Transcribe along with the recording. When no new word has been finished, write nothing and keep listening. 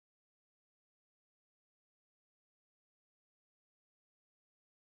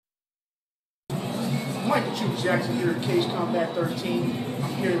Shoot Jackson here at Cage Combat 13.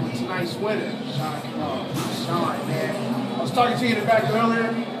 I'm here with tonight's winner, Sean Kennard. Sean, man, I was talking to you in the back earlier,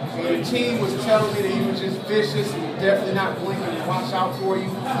 and the team was telling me that he was just vicious and definitely not blinking to watch out for you.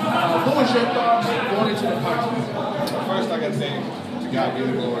 What was your thoughts going into the fight? First, I got to say, to God be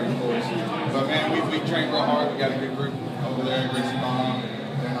the glory, of course. But man, we trained real hard. We got a good group over there at Gracie Bomb.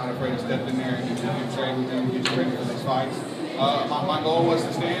 They're not afraid to step in there and get trained with them, get you ready for these fights. My goal was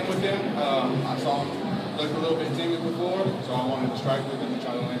to stand with them. I saw him look a little bit timid before, so I wanted to strike with him and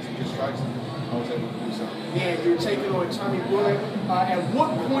try to land some good strikes. I was able to do so. Yeah, you're taking on Tommy Willard. At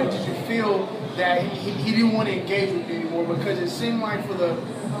what point did you feel that he didn't want to engage with you anymore? Because it seemed like for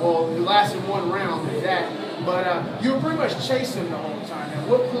it lasted one round of that, but you were pretty much chasing him the whole time. At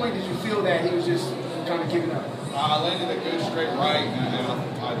what point did you feel that he was just kind of giving up? I landed a good straight right, and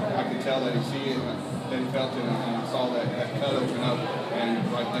I could tell that he see it, that he felt it, and I saw that cut open up,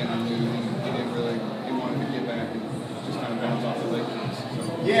 and right then I knew he wanted to get back and just kind of bounce off the leg kicks.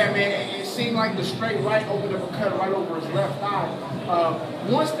 So. Yeah, man, it seemed like the straight right opened up a cut right over his left eye.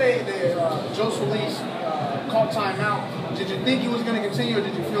 Once Joe Solis called timeout, did you think he was going to continue, or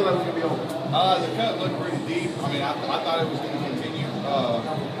did you feel that was going to be over? The cut looked pretty deep. I mean, I thought it was going to continue, but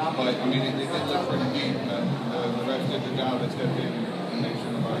I mean, it did look pretty deep. The ref did the job. They stepped in and made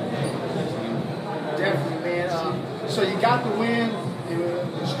sure nobody got. Definitely, man. So you got the win.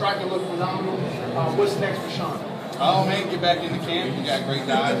 The striker looked phenomenal. What's next for Sean? Oh man, get back into camp. We got great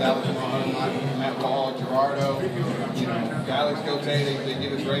guys, Alex Mahon, Matt Ball, Gerardo, Alex Cote. They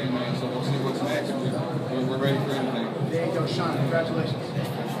get us ready, man. So we'll see what's next. We're ready for anything. There you go, Sean. Congratulations.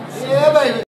 Yeah, baby.